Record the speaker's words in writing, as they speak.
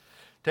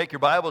Take your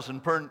Bibles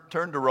and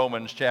turn to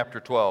Romans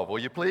chapter 12, will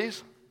you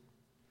please?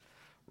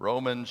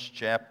 Romans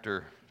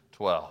chapter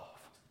 12.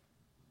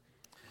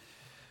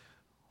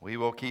 We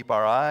will keep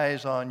our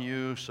eyes on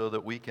you so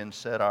that we can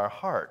set our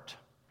heart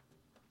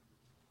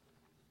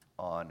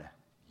on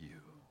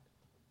you.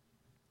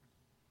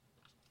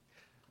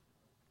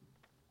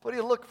 What do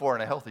you look for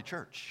in a healthy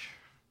church?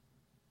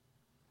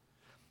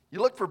 You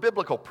look for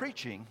biblical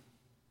preaching,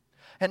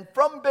 and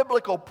from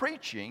biblical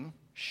preaching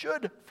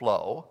should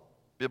flow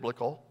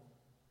biblical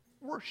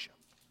worship.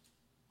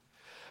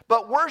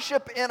 But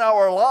worship in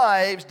our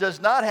lives does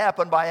not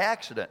happen by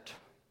accident.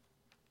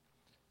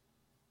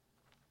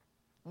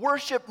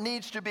 Worship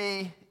needs to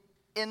be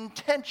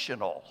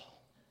intentional.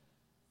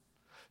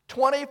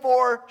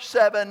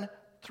 24/7,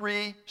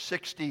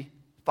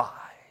 365.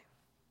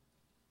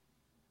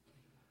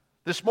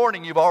 This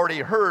morning you've already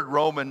heard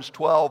Romans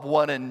 12,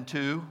 1 and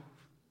 2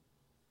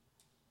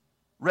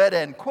 read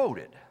and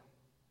quoted.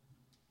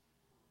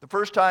 The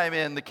first time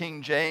in the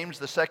King James,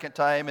 the second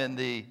time in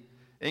the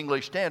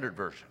English Standard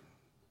Version.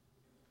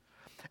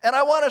 And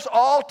I want us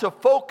all to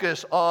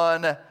focus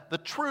on the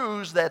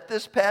truths that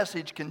this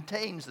passage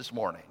contains this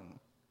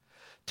morning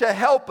to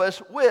help us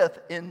with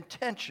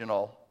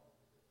intentional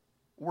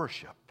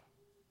worship.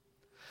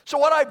 So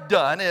what I've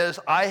done is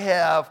I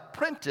have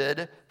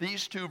printed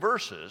these two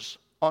verses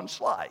on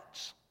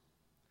slides.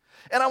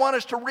 And I want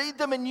us to read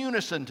them in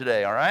unison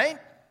today, all right?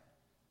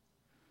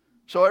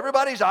 So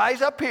everybody's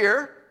eyes up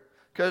here,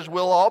 because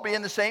we'll all be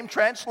in the same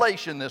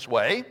translation this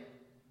way.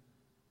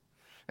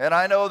 And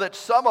I know that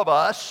some of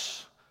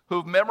us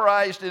who've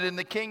memorized it in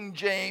the King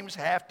James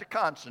have to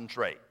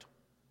concentrate.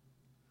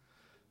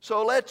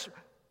 So let's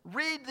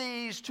read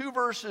these two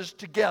verses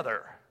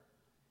together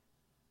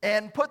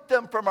and put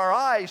them from our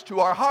eyes to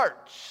our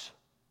hearts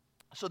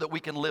so that we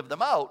can live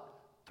them out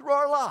through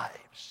our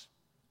lives.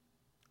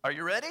 Are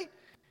you ready?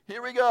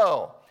 Here we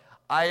go.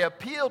 I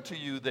appeal to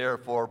you,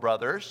 therefore,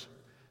 brothers,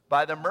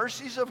 by the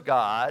mercies of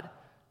God,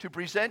 to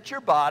present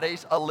your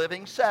bodies a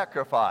living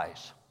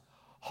sacrifice,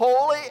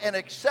 holy and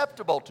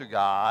acceptable to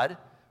God,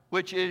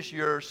 which is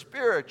your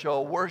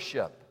spiritual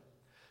worship.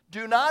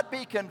 Do not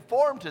be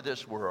conformed to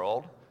this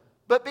world,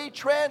 but be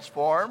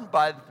transformed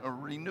by the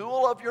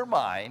renewal of your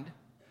mind,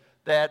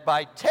 that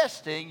by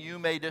testing you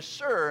may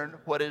discern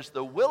what is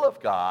the will of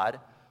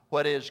God,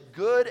 what is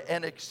good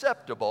and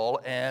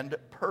acceptable and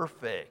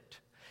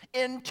perfect.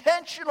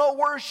 Intentional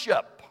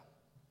worship.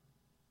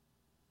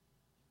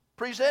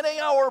 Presenting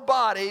our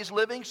bodies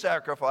living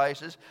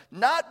sacrifices,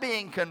 not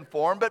being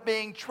conformed, but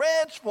being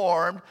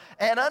transformed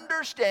and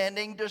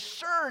understanding,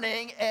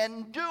 discerning,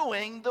 and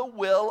doing the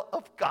will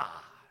of God.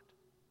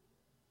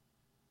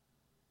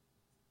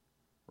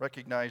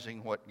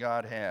 Recognizing what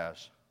God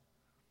has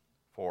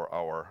for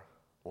our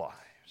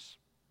lives.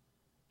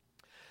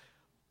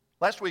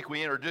 Last week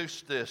we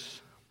introduced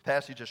this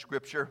passage of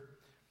Scripture,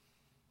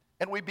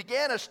 and we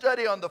began a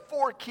study on the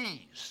 4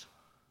 keys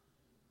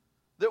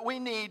that we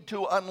need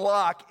to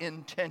unlock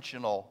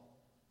intentional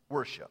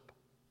worship.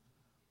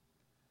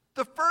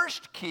 The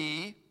first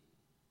key,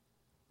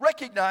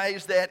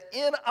 recognize that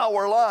in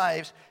our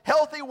lives,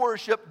 healthy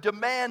worship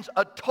demands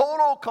a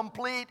total,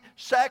 complete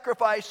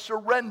sacrifice,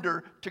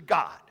 surrender to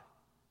God.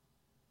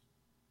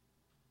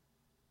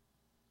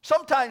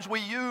 Sometimes we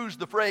use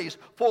the phrase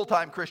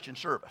full-time Christian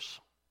service.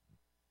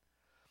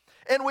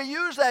 And we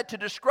use that to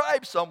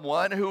describe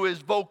someone who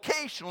is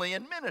vocationally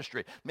in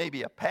ministry.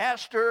 Maybe a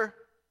pastor,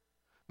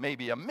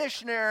 maybe a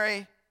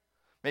missionary,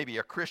 maybe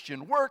a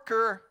Christian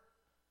worker,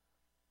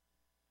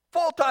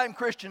 full-time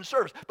Christian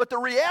service. But the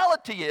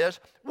reality is,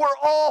 we're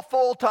all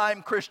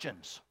full-time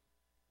Christians.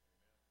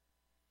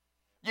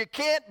 You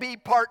can't be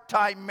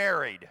part-time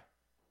married.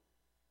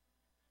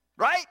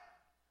 Right?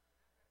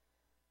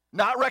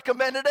 Not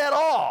recommended at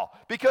all.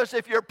 Because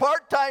if you're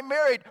part-time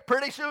married,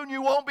 pretty soon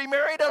you won't be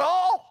married at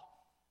all.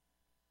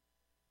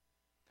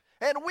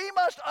 And we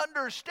must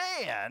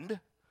understand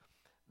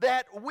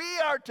that we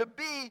are to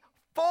be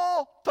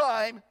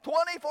full-time,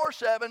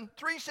 24/7,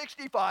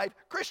 365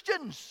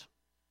 Christians.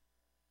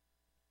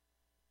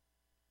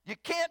 You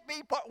can't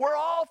be, we're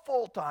all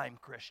full-time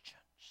Christians.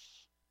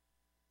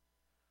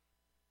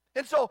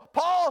 And so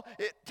Paul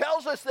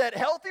tells us that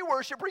healthy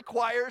worship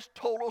requires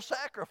total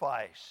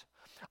sacrifice.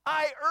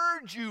 I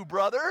urge you,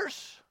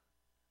 brothers,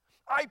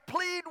 I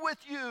plead with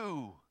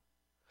you,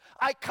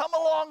 I come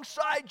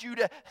alongside you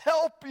to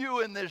help you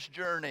in this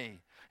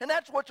journey. And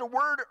that's what the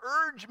word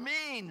urge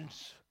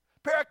means.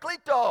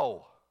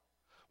 Parakleto,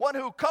 one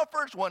who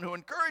comforts, one who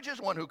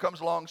encourages, one who comes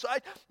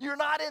alongside. You're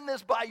not in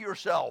this by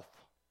yourself.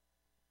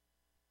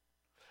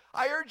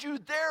 I urge you,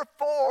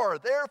 therefore,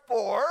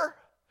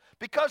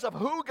 because of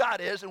who God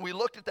is, and we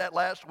looked at that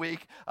last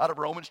week out of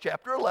Romans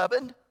chapter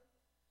 11.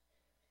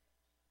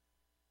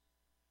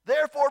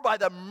 Therefore, by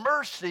the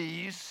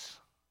mercies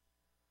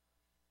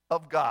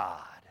of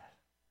God,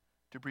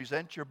 to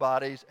present your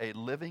bodies a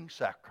living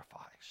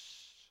sacrifice.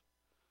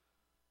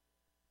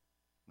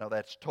 Now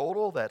that's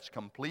total, that's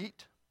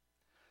complete,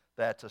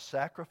 that's a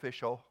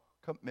sacrificial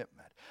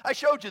commitment. I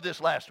showed you this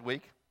last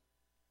week.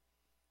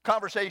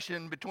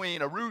 conversation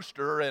between a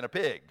rooster and a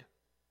pig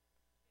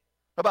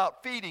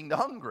about feeding the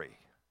hungry.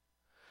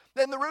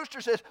 Then the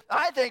rooster says,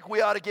 I think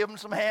we ought to give them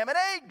some ham and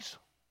eggs.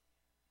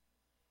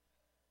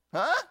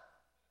 Huh?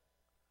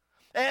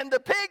 And the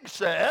pig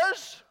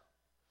says,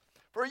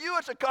 for you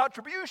it's a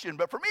contribution,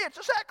 but for me it's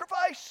a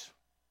sacrifice.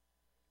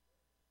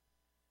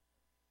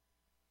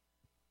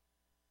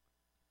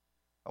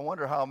 I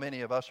wonder how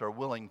many of us are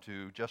willing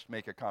to just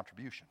make a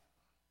contribution.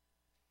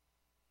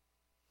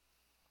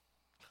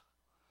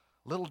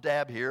 A little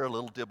dab here, a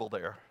little dibble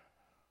there.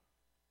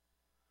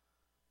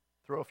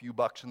 Throw a few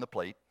bucks in the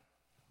plate.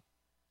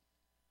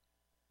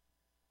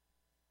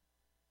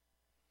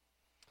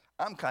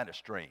 I'm kind of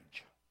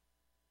strange.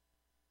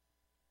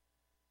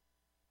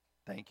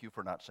 Thank you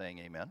for not saying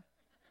amen.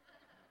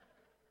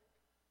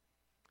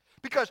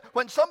 Because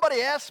when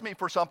somebody asks me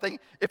for something,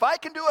 if I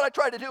can do it, I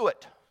try to do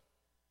it.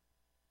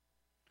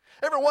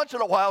 Every once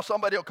in a while,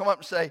 somebody will come up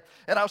and say,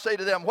 and I'll say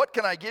to them, what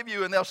can I give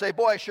you? And they'll say,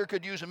 boy, I sure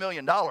could use $1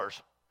 million.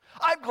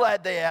 I'm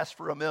glad they asked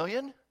for $1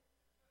 million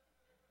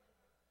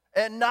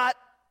and not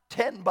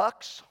 10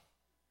 bucks.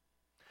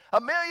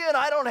 $1 million,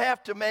 I don't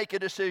have to make a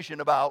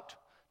decision about.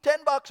 10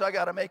 bucks, I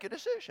got to make a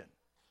decision.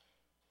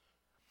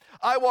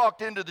 I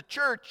walked into the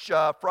church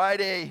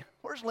Friday.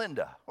 Where's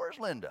Linda? Where's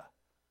Linda?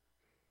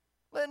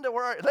 Linda,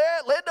 where are you?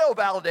 Linda will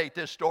validate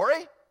this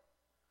story.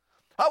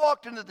 I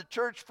walked into the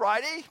church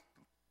Friday,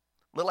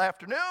 little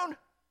afternoon,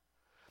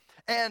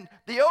 and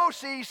the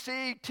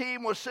OCC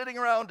team was sitting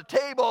around the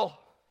table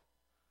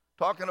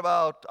talking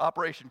about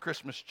Operation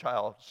Christmas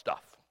Child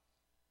stuff.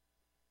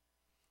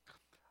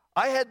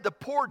 I had the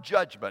poor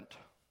judgment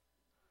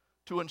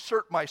to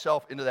insert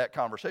myself into that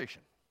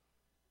conversation.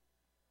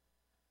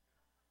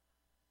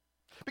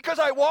 Because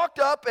I walked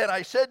up and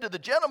I said to the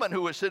gentleman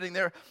who was sitting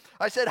there,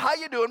 I said, how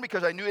you doing?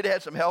 Because I knew he'd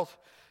had some health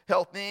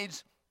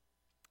needs.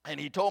 And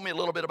he told me a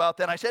little bit about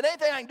that. And I said,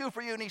 anything I can do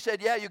for you? And he said,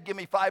 yeah, you give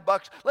me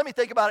 $5. Let me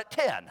think about it,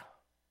 10.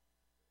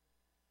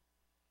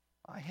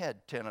 I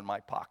had 10 in my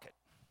pocket.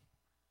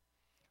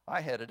 I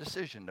had a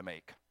decision to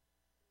make.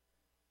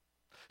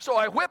 So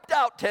I whipped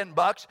out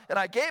 $10 and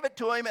I gave it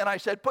to him and I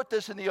said, put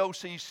this in the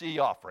OCC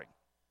offering.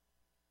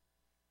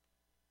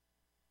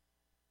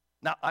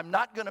 Now, I'm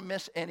not going to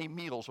miss any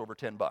meals over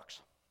 $10.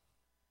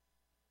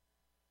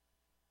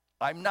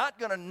 I'm not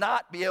going to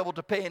not be able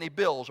to pay any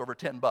bills over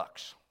 $10.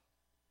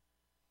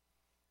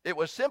 It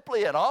was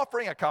simply an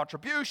offering, a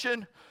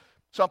contribution,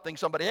 something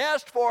somebody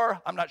asked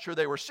for. I'm not sure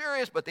they were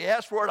serious, but they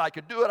asked for it. I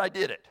could do it. I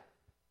did it.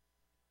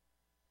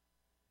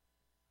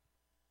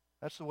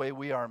 That's the way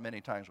we are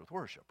many times with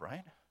worship,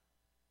 right?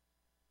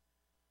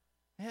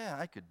 Yeah,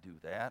 I could do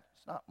that.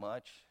 It's not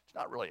much. It's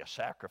not really a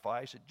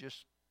sacrifice. It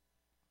just...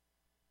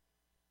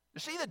 You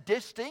see the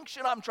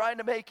distinction I'm trying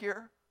to make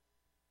here?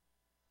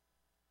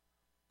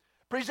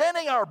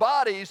 Presenting our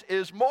bodies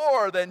is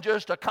more than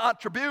just a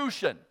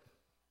contribution.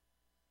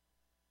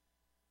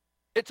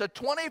 It's a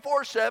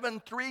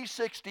 24/7,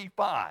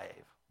 365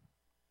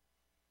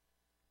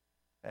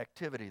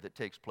 activity that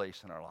takes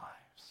place in our lives.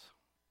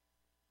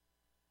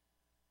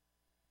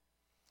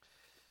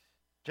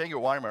 Janger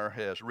Weimer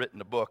has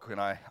written a book,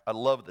 and I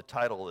love the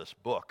title of this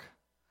book.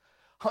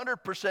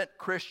 100%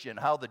 Christian,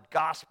 How the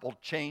Gospel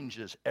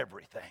Changes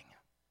Everything.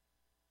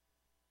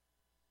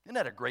 Isn't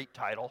that a great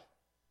title?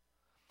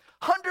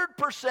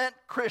 100%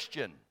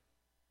 Christian,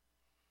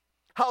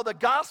 How the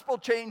Gospel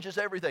Changes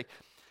Everything.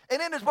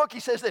 And in his book he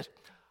says this,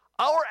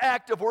 our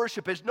act of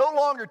worship is no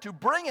longer to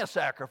bring a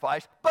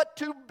sacrifice, but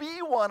to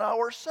be one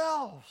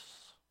ourselves.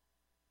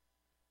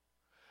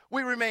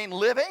 We remain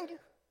living.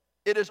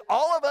 It is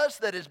all of us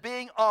that is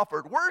being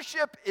offered.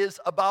 Worship is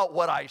about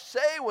what I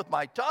say with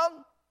my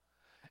tongue.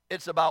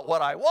 It's about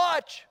what I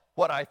watch,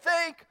 what I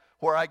think,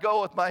 where I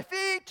go with my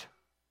feet.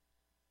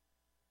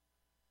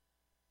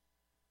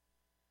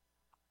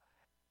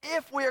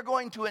 If we are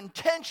going to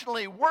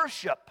intentionally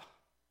worship,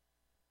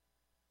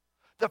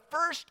 the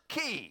first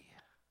key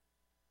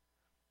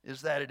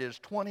is that it is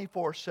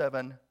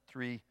 24/7,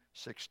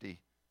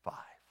 365.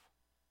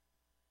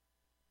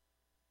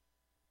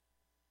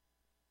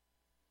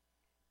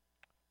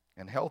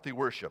 And healthy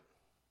worship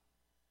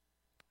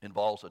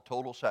involves a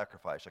total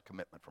sacrifice, a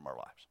commitment from our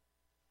lives.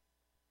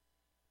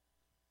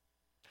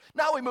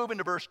 Now we move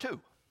into verse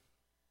 2.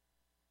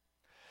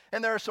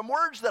 And there are some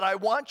words that I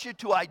want you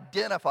to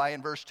identify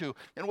in verse 2,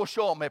 and we'll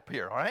show them up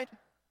here, all right?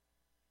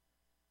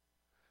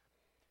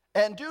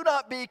 And do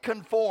not be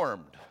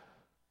conformed.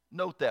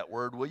 Note that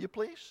word, will you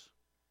please?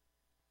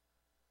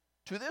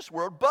 To this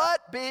word,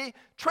 but be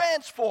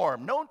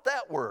transformed. Note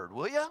that word,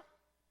 will you?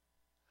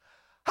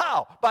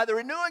 How? By the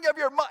renewing of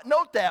your mind.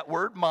 Note that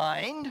word,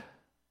 mind.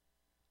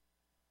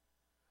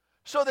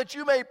 So that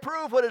you may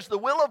prove what is the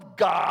will of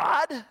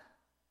God,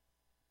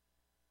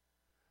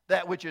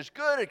 that which is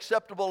good,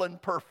 acceptable,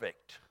 and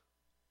perfect.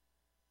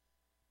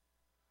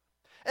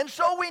 And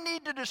so we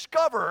need to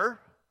discover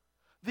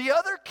the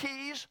other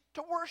keys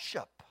to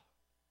worship.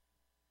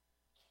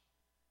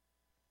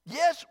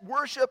 Yes,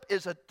 worship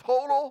is a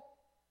total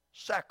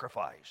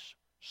sacrifice,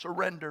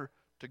 surrender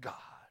to God.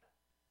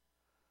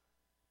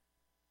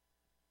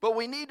 But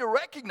we need to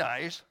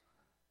recognize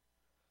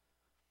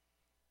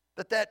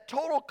that that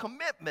total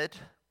commitment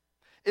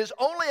is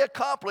only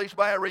accomplished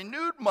by a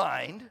renewed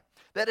mind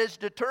that is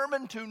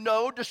determined to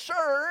know,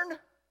 discern,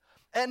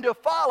 and to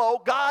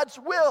follow God's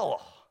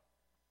will.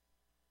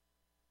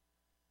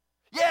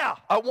 Yeah,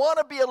 I want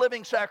to be a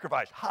living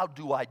sacrifice. How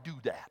do I do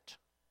that?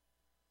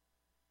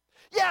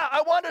 Yeah,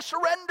 I want to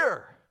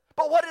surrender.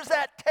 But what does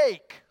that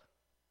take?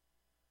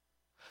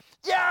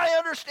 Yeah, I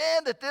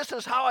understand that this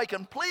is how I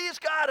can please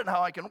God and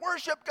how I can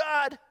worship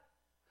God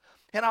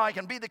and how I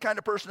can be the kind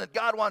of person that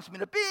God wants me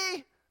to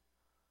be.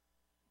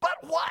 But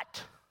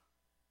what?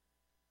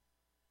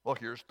 Well,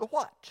 here's the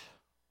what.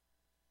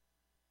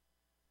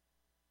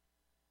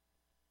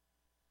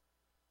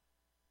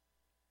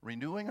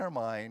 Renewing our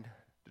mind,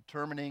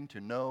 determining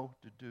to know,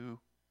 to do,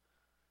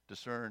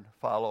 discern,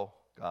 follow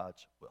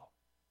God's will.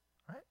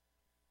 All right?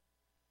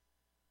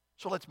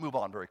 So let's move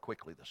on very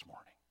quickly this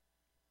morning.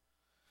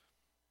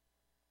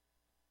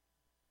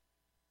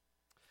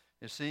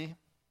 You see,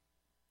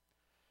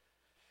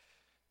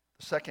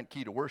 the second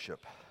key to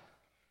worship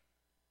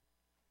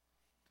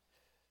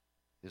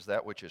is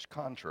that which is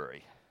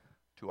contrary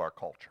to our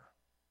culture.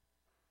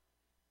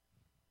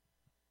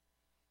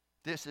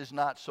 This is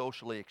not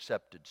socially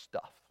accepted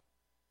stuff.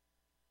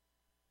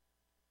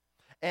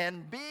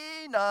 And be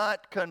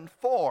not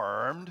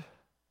conformed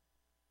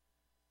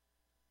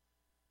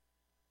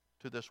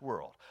to this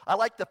world. I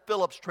like the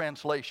Phillips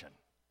translation.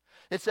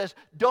 It says,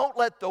 don't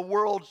let the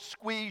world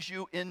squeeze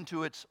you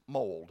into its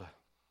mold.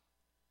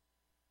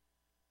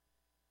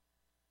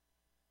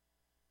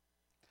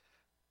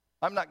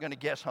 I'm not going to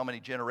guess how many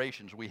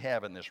generations we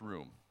have in this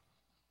room.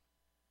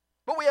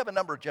 But we have a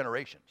number of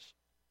generations.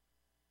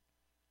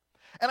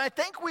 And I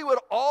think we would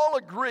all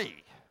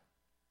agree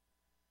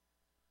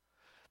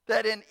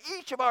that in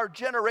each of our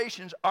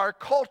generations, our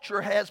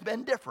culture has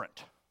been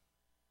different.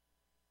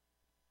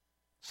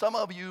 Some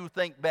of you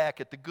think back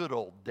at the good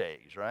old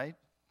days, right?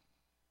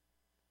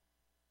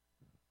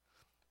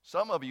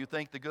 Some of you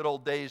think the good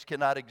old days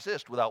cannot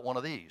exist without one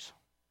of these.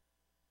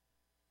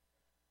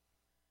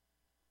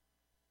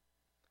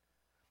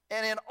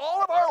 And in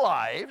all of our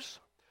lives,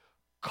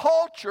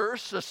 culture,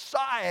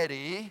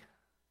 society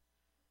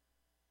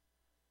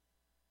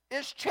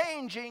is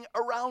changing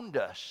around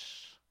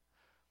us.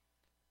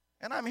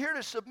 And I'm here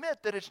to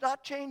submit that it's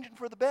not changing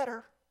for the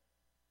better.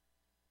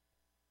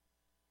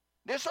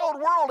 This old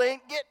world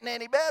ain't getting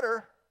any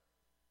better.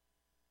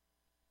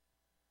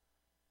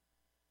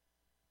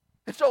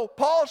 And so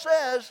Paul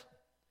says,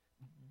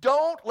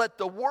 don't let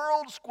the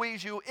world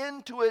squeeze you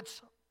into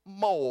its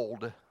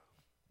mold.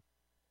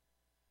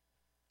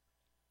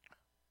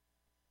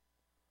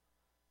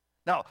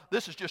 Now,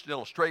 this is just an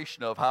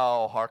illustration of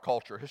how our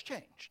culture has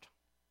changed.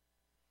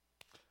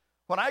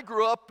 When I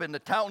grew up in the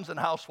Townsend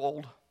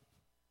household,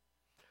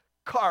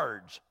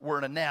 cards were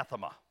an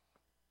anathema.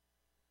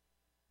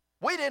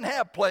 We didn't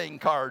have playing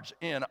cards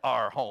in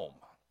our home.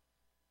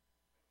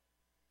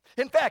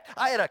 In fact,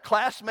 I had a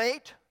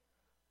classmate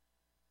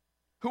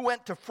who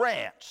went to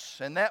France,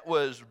 and that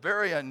was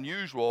very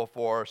unusual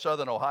for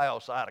southern Ohio,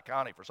 Sauter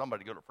County, for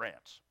somebody to go to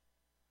France.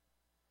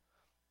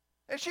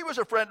 And she was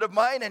a friend of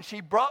mine, and she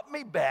brought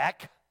me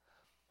back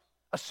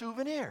a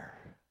souvenir.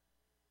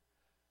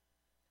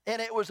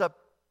 And it was a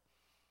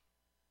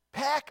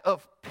pack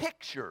of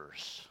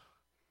pictures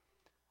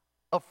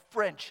of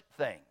French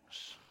things.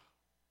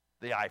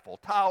 The Eiffel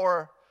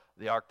Tower,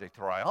 the Arc de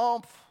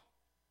Triomphe.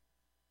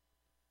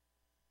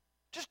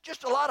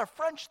 Just a lot of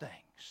French things.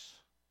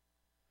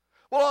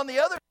 Well, on the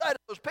other side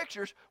of those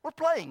pictures were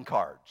playing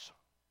cards.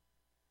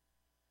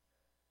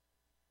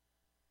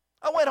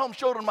 I went home,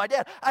 showed them to my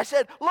dad. I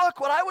said, look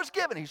what I was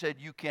given. He said,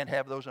 you can't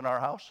have those in our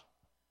house.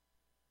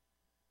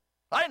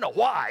 I didn't know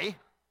why.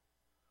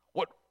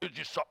 It's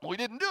just something we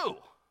didn't do.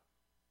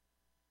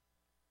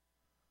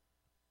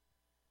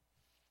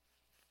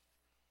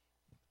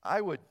 I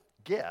would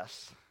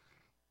guess,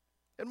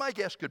 and my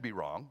guess could be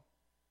wrong,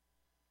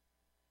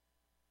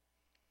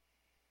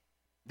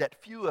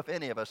 that few, if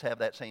any of us, have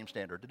that same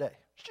standard today.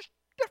 It's just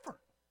different.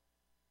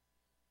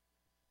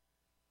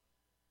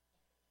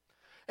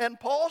 And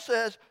Paul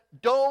says,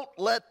 don't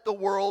let the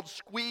world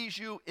squeeze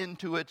you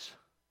into its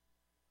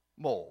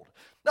mold.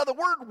 Now, the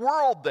word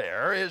world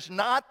there is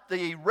not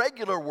the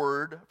regular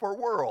word for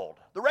world.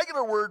 The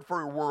regular word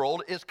for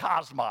world is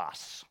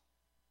cosmos,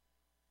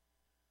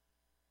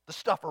 the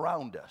stuff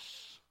around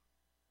us.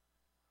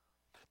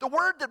 The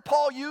word that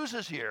Paul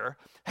uses here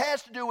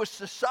has to do with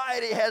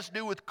society, has to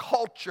do with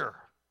culture,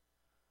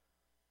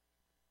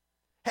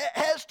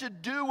 has to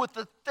do with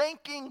the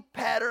thinking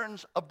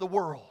patterns of the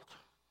world,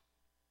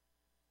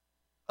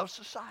 of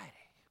society.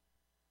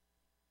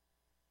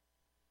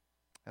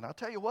 And I'll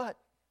tell you what,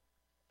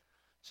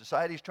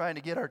 society's trying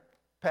to get our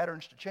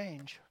patterns to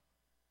change.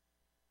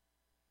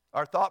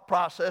 Our thought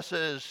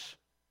processes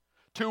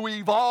to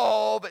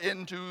evolve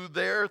into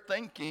their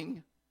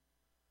thinking.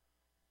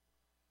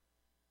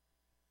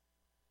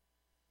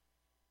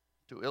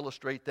 To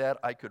illustrate that,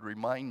 I could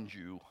remind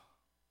you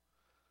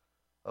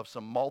of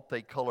some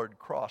multicolored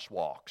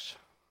crosswalks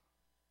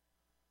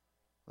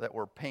that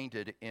were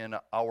painted in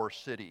our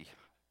city.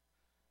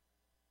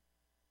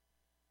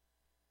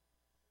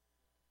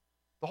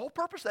 The whole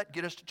purpose of that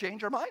get us to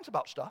change our minds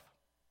about stuff.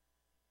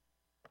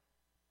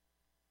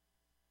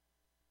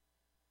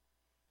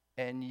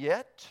 And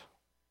yet,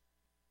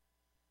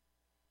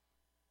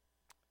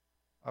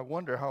 I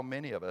wonder how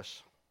many of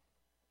us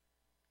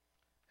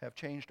have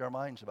changed our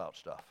minds about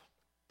stuff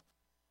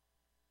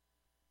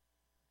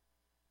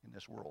in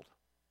this world.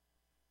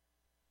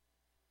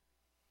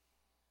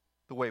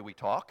 The way we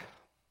talk,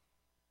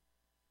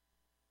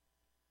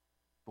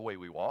 the way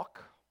we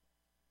walk,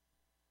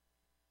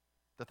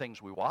 the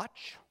things we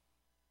watch,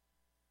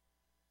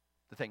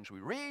 the things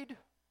we read,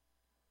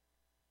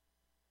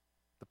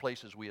 the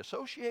places we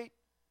associate,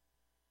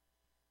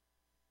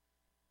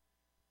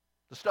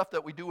 the stuff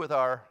that we do with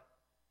our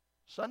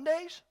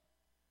Sundays.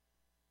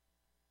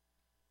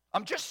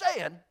 I'm just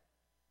saying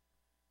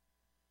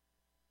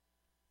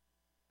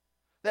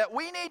that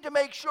we need to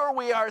make sure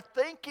we are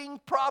thinking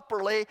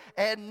properly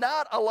and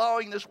not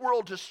allowing this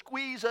world to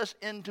squeeze us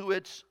into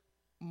its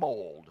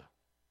mold.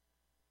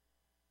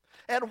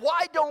 And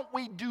why don't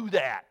we do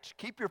that?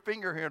 Keep your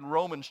finger here in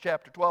Romans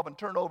chapter 12 and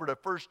turn over to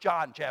 1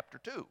 John chapter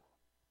 2.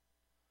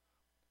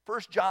 1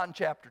 John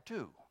chapter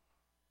 2.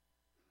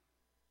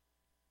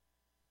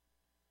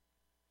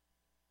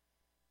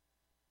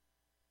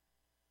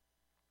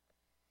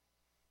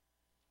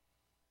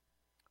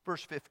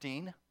 Verse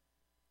 15.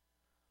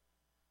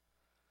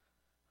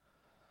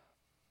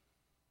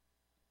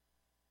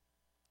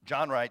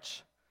 John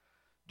writes,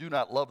 do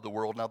not love the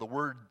world. Now the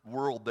word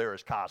world there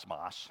is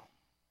cosmos.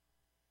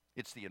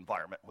 It's the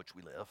environment in which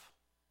we live.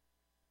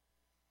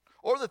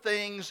 Or the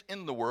things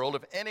in the world.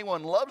 If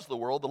anyone loves the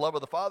world, the love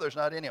of the Father is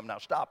not in him. Now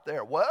stop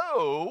there.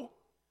 Whoa!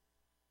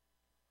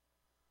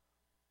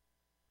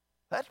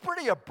 That's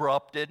pretty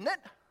abrupt, isn't it?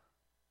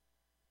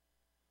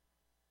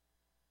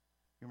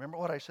 You remember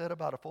what I said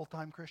about a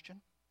full-time Christian?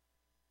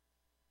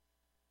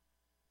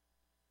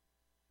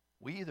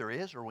 We either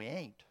is or we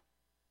ain't.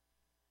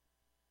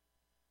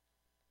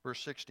 Verse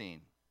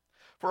 16.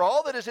 For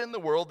all that is in the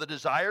world, the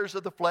desires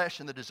of the flesh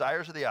and the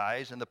desires of the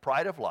eyes and the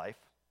pride of life,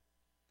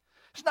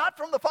 it's not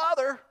from the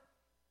Father,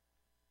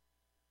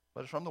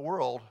 but it's from the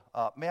world.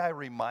 May I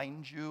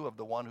remind you of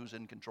the one who's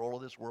in control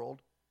of this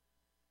world?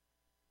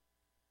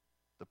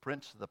 The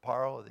prince of the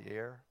power of the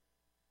air.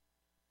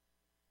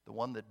 The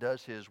one that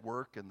does his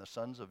work in the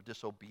sons of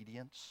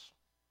disobedience.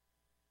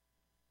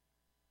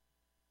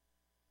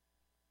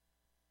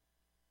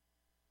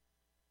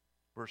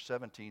 Verse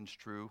 17 is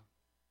true.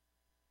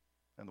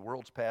 And the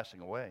world's passing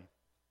away.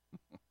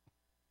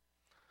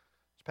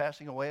 It's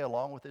passing away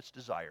along with its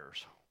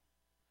desires.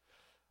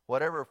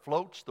 Whatever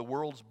floats the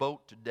world's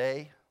boat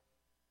today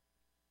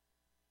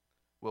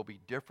will be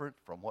different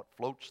from what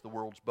floats the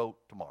world's boat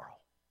tomorrow.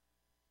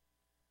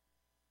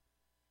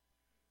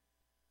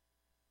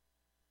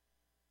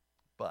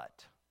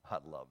 But, I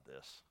love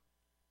this.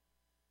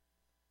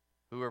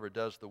 Whoever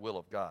does the will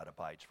of God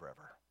abides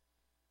forever.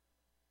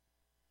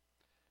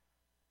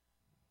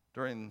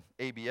 During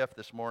ABF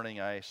this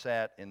morning, I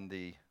sat in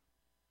the,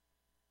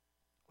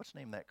 what's the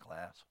name of that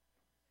class?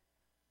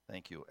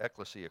 Thank you,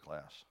 Ecclesia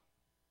class.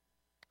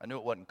 I knew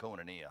it wasn't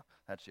Koinonia.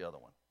 That's the other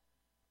one.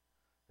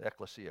 The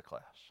Ecclesia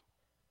class.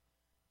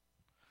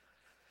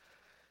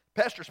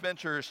 Pastor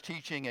Spencer is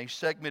teaching a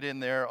segment in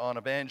there on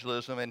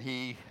evangelism, and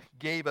he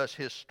gave us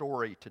his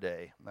story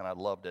today, and I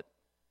loved it.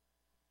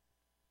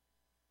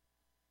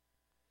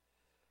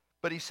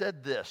 But he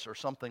said this, or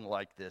something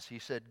like this. He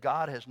said,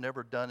 God has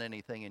never done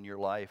anything in your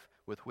life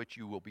with which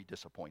you will be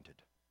disappointed.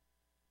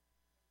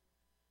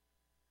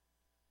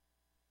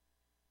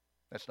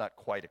 That's not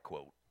quite a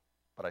quote,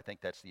 but I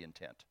think that's the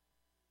intent.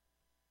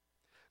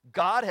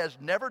 God has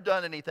never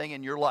done anything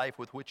in your life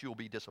with which you will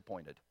be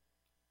disappointed.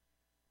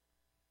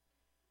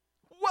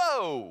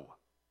 Whoa!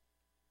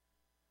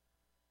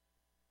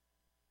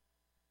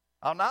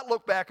 I'll not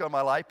look back on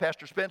my life.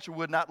 Pastor Spencer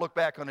would not look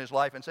back on his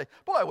life and say,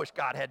 boy, I wish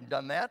God hadn't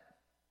done that.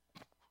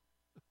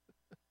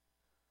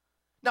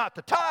 Not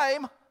the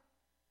time.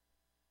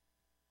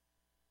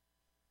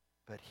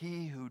 But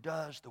he who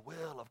does the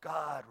will of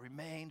God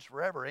remains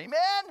forever.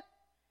 Amen?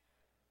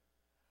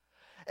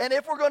 And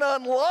if we're going to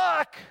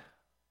unlock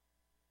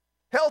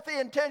healthy,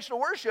 intentional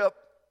worship,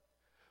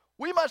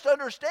 we must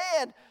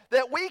understand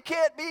that we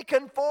can't be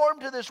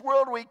conformed to this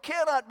world. We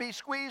cannot be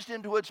squeezed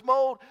into its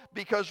mold,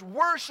 because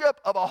worship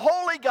of a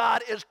holy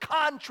God is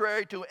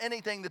contrary to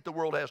anything that the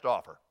world has to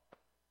offer.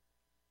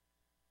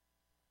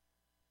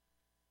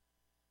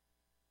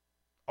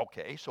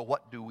 Okay, so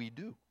what do we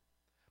do?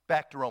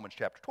 Back to Romans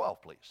chapter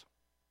 12, please.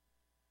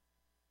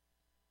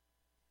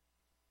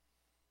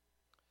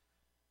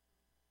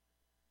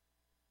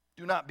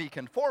 Do not be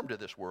conformed to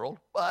this world,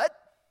 but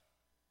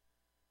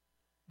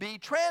be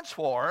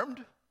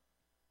transformed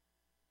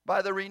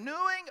by the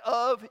renewing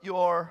of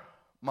your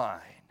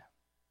mind.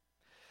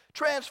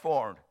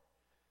 Transformed.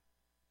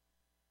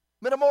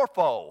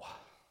 Metamorpho.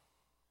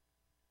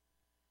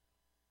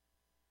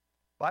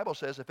 Bible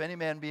says if any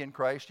man be in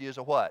Christ, he is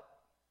a what?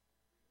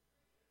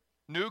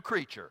 New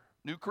creature,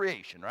 new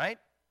creation, right?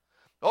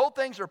 Old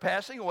things are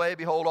passing away.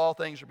 Behold, all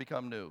things are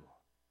become new.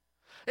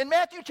 In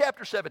Matthew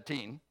chapter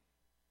 17,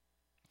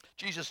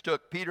 Jesus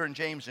took Peter and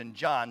James and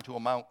John to a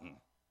mountain.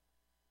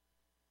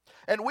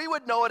 And we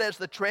would know it as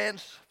the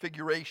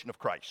transfiguration of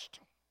Christ.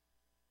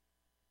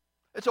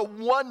 It's a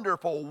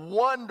wonderful,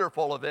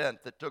 wonderful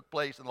event that took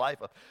place in the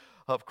life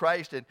of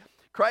Christ. And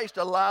Christ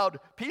allowed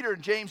Peter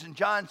and James and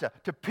John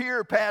to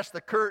peer past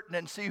the curtain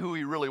and see who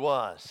he really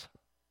was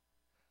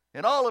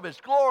in all of his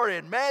glory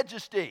and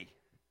majesty.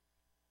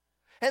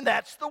 And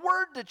that's the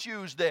word that's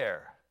used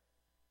there.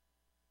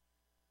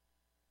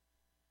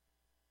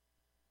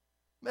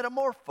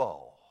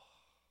 Metamorpho.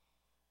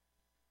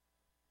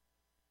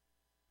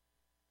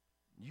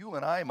 You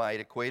and I might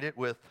equate it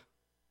with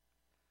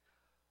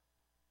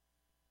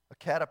a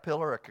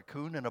caterpillar, a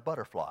cocoon, and a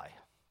butterfly.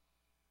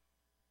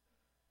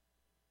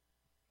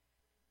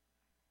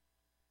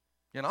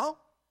 You know?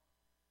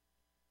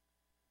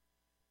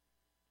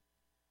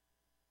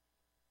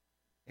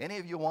 Any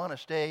of you want to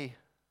stay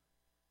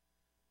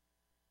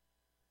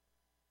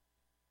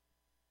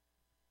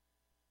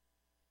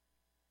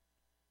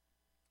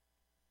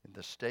in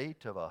the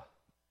state of a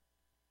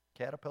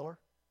caterpillar?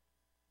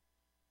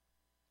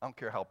 I don't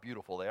care how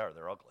beautiful they are,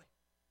 they're ugly.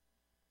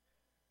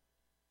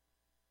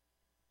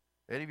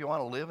 Any of you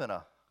want to live in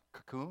a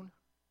cocoon?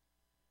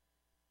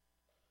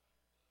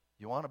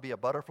 You want to be a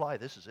butterfly?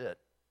 This is it.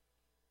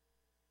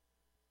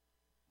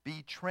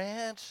 Be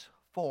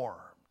transformed.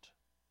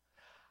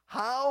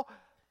 How?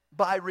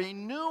 By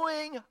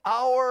renewing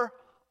our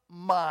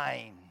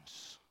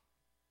minds.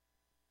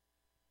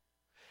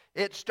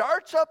 It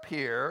starts up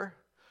here,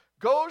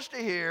 goes to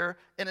here,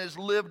 and is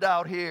lived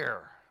out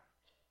here.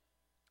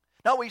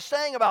 Now, we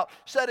sang about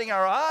setting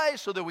our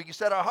eyes so that we can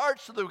set our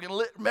hearts so that we can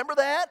live. Remember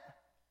that?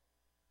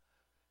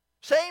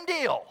 Same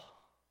deal.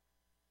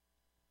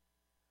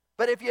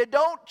 But if you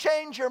don't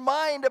change your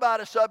mind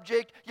about a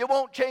subject, you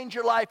won't change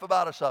your life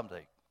about a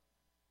subject.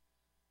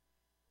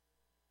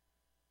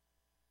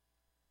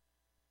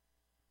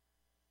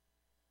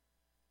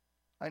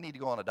 I need to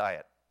go on a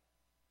diet.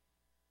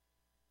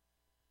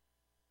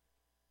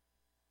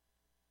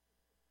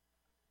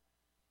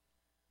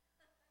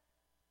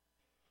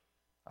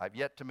 I've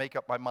yet to make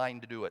up my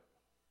mind to do it.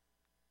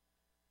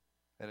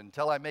 And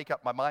until I make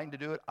up my mind to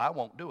do it, I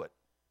won't do it.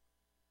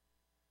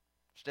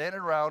 Standing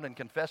around and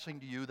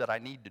confessing to you that I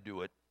need to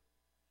do it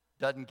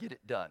doesn't get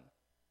it done.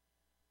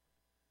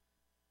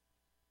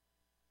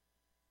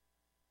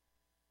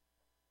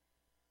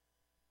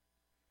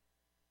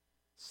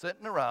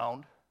 Sitting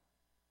around,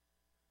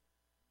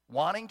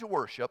 wanting to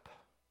worship,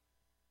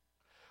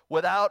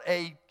 without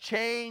a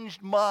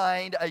changed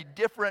mind, a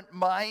different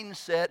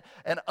mindset,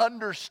 an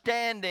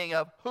understanding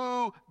of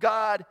who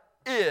God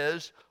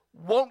is,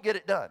 won't get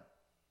it done.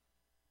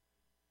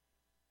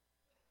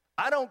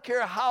 I don't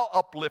care how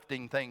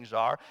uplifting things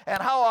are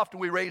and how often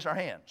we raise our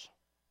hands.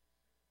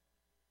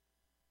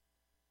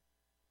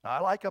 Now, I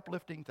like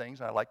uplifting things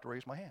and I like to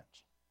raise my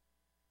hands.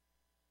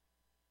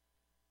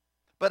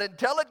 But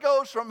until it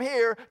goes from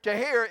here to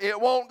here,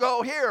 it won't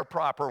go here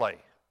properly.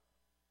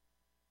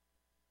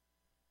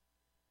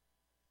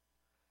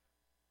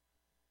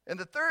 And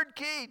the third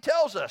key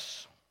tells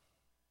us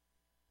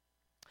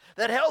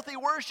that healthy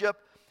worship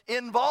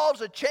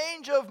involves a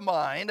change of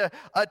mind,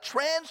 a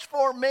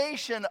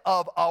transformation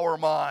of our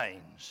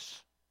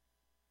minds.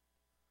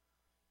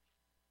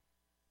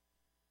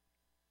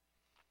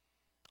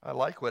 I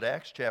like what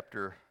Acts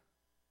chapter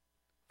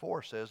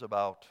 4 says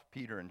about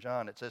Peter and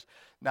John. It says,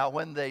 now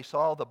when they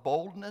saw the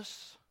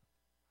boldness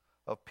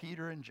of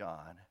Peter and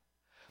John,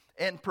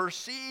 and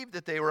perceived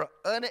that they were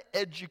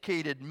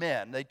uneducated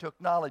men, they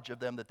took knowledge of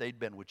them that they'd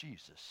been with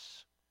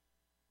Jesus.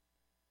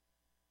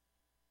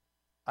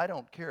 I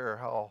don't care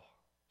how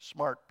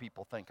smart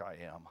people think I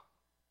am.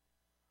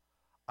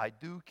 I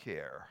do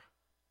care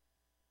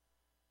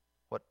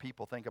what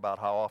people think about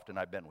how often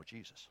I've been with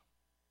Jesus.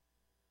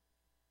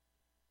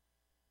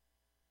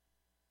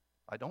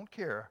 I don't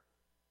care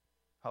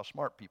how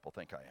smart people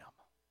think I am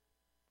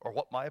or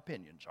what my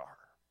opinions are.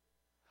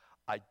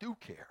 I do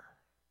care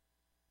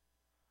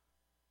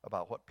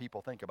about what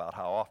people think about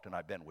how often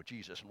I've been with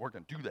Jesus, and we're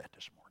going to do that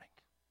this morning.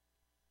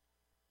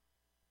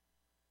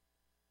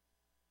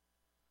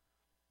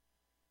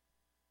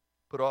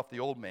 Put off the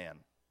old man.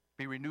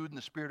 Be renewed in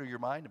the spirit of your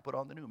mind and put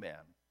on the new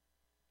man.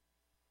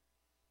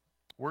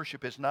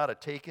 Worship is not a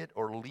take it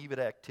or leave it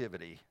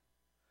activity.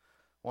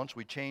 Once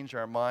we change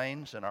our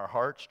minds and our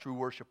hearts, true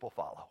worship will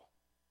follow.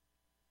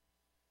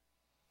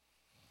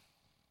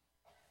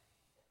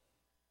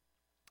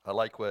 I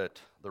like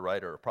what the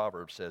writer of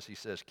Proverbs says. He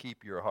says,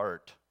 keep your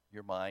heart,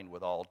 your mind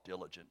with all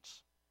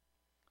diligence,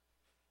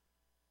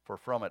 for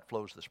from it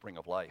flows the spring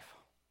of life.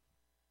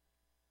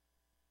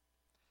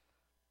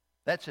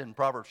 That's in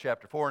Proverbs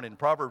chapter 4. And in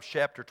Proverbs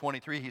chapter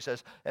 23, he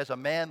says, as a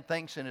man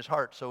thinks in his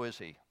heart, so is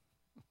he.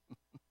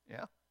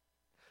 Yeah?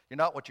 You're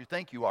not what you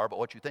think you are, but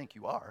what you think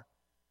you are.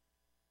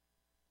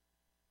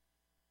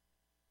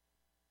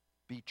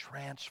 Be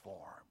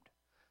transformed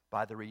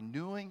by the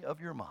renewing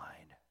of your mind.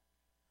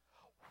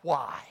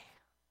 Why?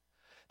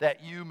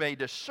 That you may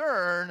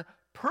discern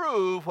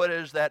prove what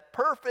is that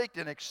perfect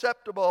and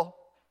acceptable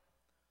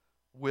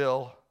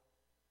will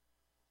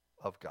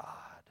of God.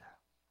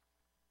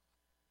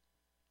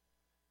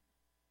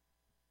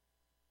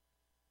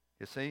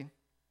 You see,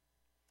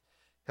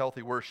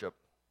 healthy worship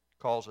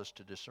calls us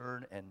to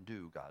discern and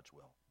do God's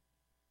will.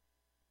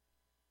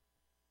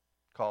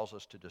 Calls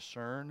us to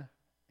discern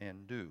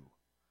and do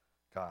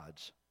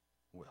God's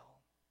will.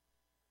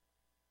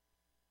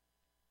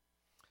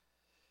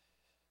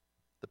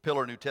 The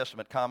Pillar New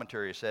Testament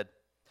commentary said,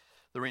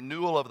 the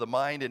renewal of the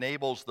mind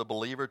enables the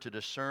believer to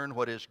discern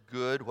what is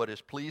good, what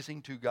is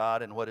pleasing to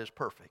God, and what is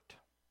perfect.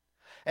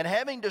 And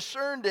having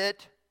discerned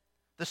it,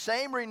 the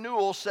same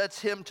renewal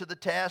sets him to the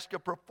task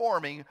of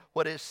performing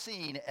what is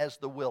seen as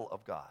the will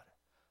of God.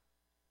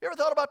 You ever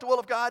thought about the will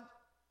of God?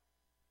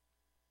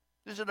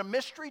 Is it a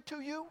mystery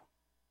to you?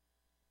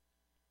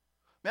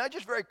 May I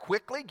just very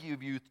quickly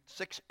give you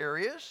 6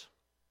 areas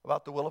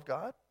about the will of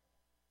God?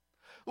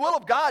 The will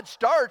of God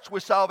starts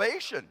with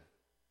salvation.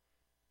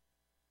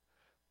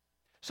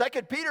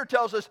 2 Peter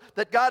tells us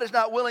that God is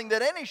not willing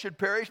that any should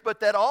perish, but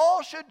that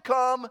all should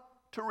come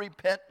to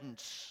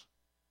repentance.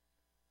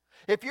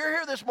 If you're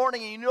here this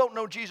morning and you don't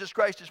know Jesus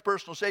Christ as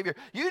personal Savior,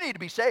 you need to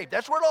be saved.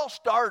 That's where it all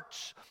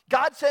starts.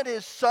 God sent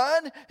His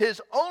Son,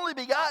 His only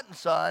begotten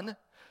Son,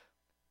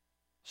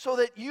 so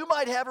that you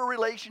might have a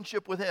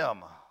relationship with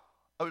Him.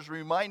 I was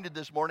reminded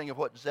this morning of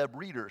what Zeb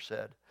Reeder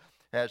said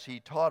as he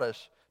taught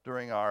us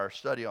during our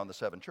study on the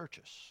 7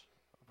 churches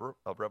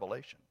of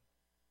Revelation.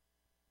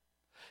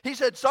 He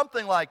said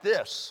something like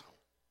this: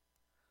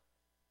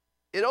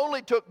 it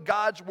only took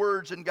God's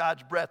words and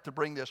God's breath to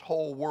bring this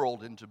whole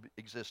world into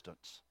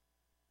existence.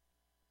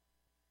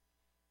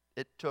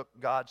 It took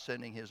God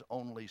sending His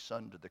only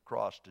Son to the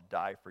cross to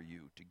die for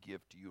you, to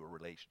give to you a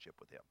relationship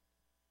with Him.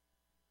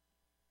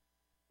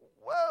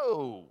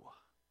 Whoa!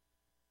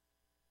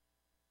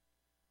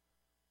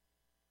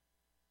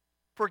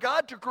 For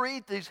God to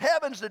create these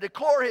heavens to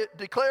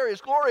declare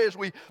His glory, as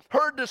we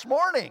heard this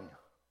morning.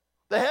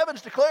 The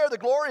heavens declare the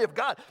glory of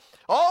God.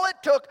 All it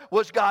took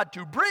was God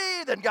to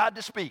breathe and God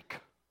to speak.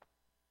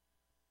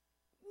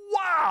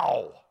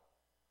 Wow!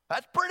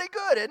 That's pretty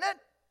good, isn't it?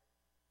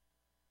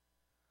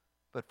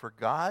 But for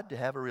God to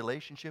have a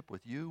relationship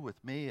with you,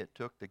 with me, it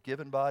took the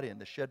given body and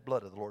the shed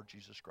blood of the Lord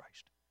Jesus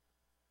Christ.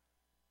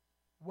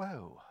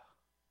 Whoa.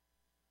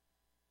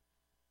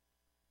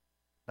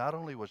 Not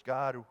only was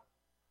God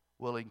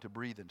willing to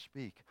breathe and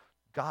speak,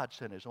 God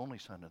sent His only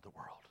Son into the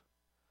world.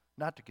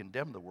 Not to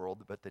condemn the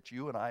world, but that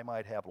you and I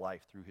might have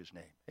life through His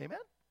name. Amen?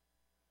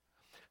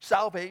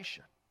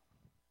 Salvation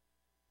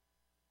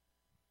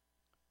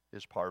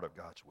is part of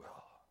God's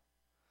will.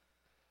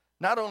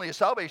 Not only is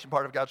salvation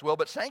part of God's will,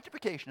 but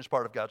sanctification is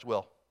part of God's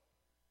will.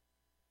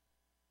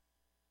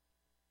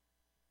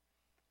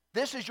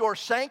 This is your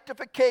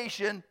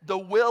sanctification, the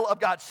will of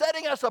God,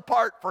 setting us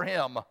apart for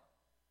Him.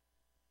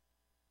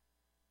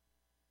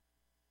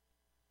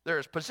 There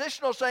is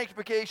positional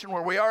sanctification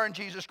where we are in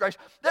Jesus Christ.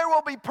 There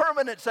will be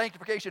permanent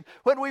sanctification.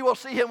 When we will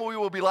see Him, we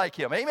will be like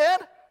Him. Amen?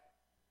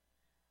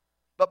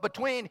 But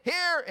between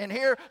here and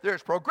here,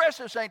 there's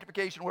progressive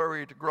sanctification where we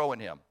are to grow in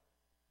Him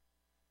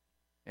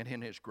and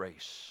in His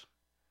grace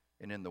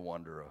and in the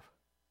wonder of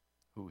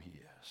who He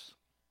is.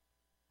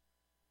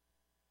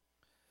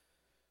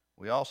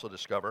 We also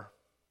discover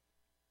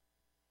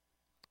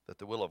that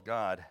the will of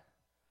God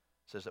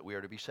says that we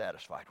are to be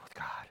satisfied with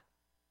God.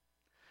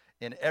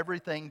 In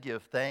everything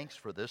give thanks,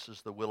 for this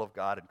is the will of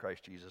God in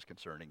Christ Jesus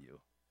concerning you.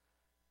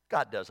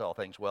 God does all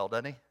things well,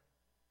 doesn't He?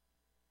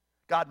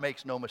 God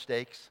makes no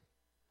mistakes.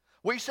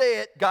 We say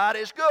it, God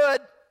is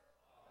good.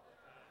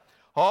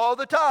 All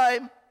the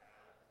time.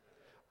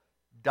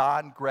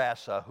 Don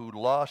Grassa, who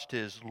lost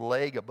his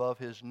leg above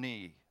his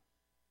knee,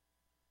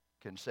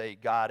 can say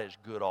God is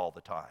good all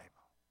the time.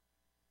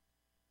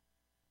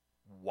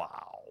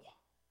 Wow.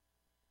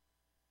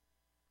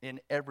 In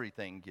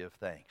everything give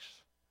thanks,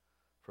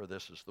 for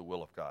this is the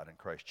will of God in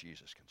Christ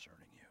Jesus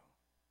concerning you.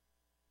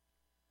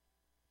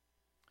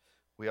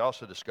 We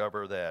also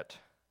discover that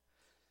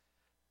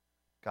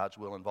God's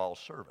will involves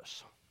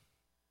service.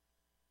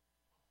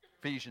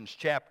 Ephesians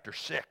chapter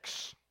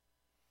 6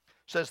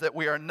 says that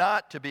we are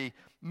not to be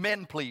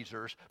men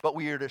pleasers, but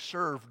we are to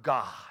serve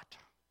God.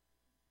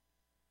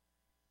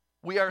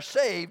 We are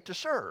saved to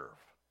serve.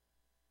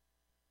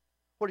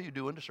 What are you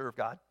doing to serve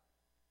God?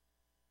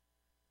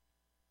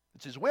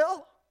 It's His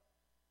will.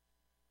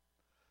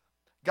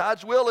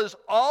 God's will is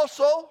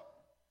also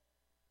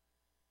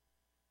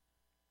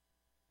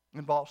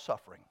involves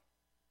suffering.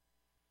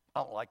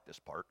 I don't like this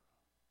part,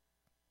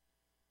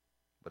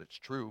 but it's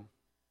true.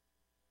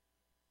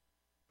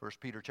 1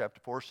 Peter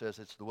chapter 4 says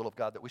it's the will of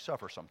God that we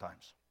suffer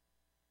sometimes.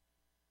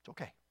 It's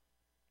okay.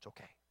 It's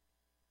okay.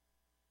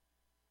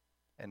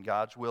 And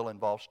God's will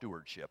involves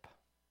stewardship.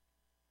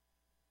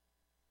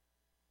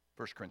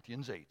 1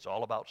 Corinthians 8 is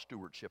all about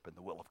stewardship and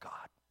the will of God.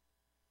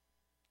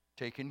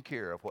 Taking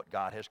care of what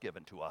God has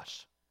given to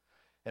us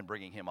and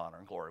bringing Him honor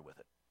and glory with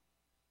it.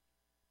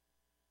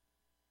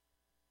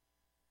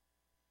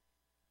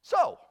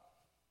 So,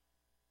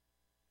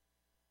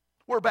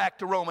 we're back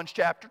to Romans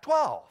chapter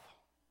 12.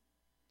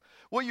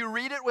 Will you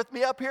read it with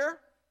me up here?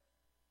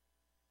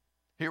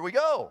 Here we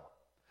go.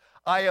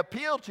 I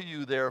appeal to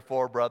you,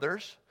 therefore,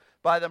 brothers,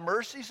 by the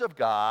mercies of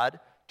God,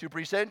 to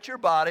present your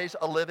bodies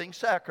a living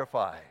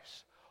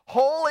sacrifice,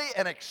 holy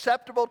and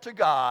acceptable to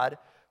God,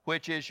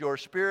 which is your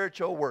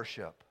spiritual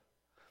worship.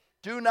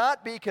 Do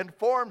not be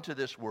conformed to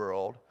this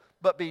world,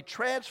 but be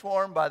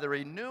transformed by the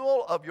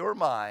renewal of your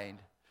mind,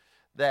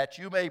 that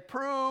you may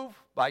prove,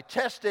 by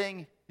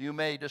testing, you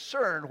may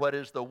discern what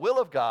is the will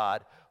of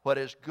God, what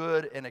is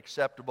good and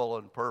acceptable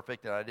and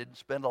perfect. And I didn't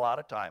spend a lot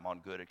of time on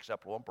good,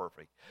 acceptable, and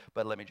perfect.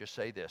 But let me just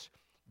say this.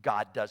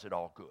 God does it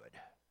all good.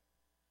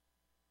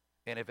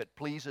 And if it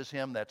pleases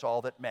Him, that's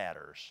all that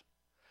matters.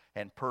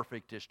 And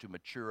perfect is to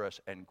mature us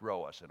and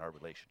grow us in our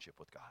relationship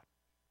with God.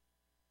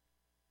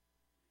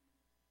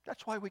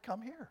 That's why we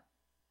come here.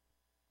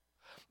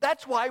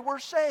 That's why we're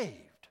saved.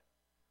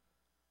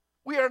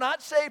 We are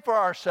not saved for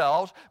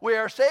ourselves. We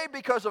are saved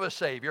because of a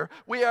Savior.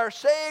 We are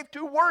saved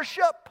to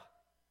worship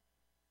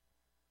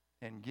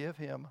and give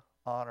Him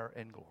honor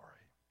and glory.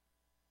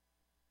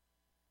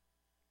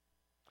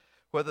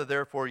 Whether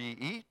therefore ye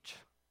eat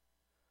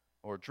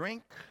or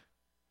drink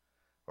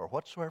or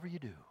whatsoever you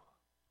do,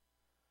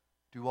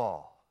 do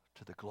all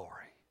to the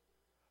glory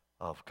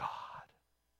of God.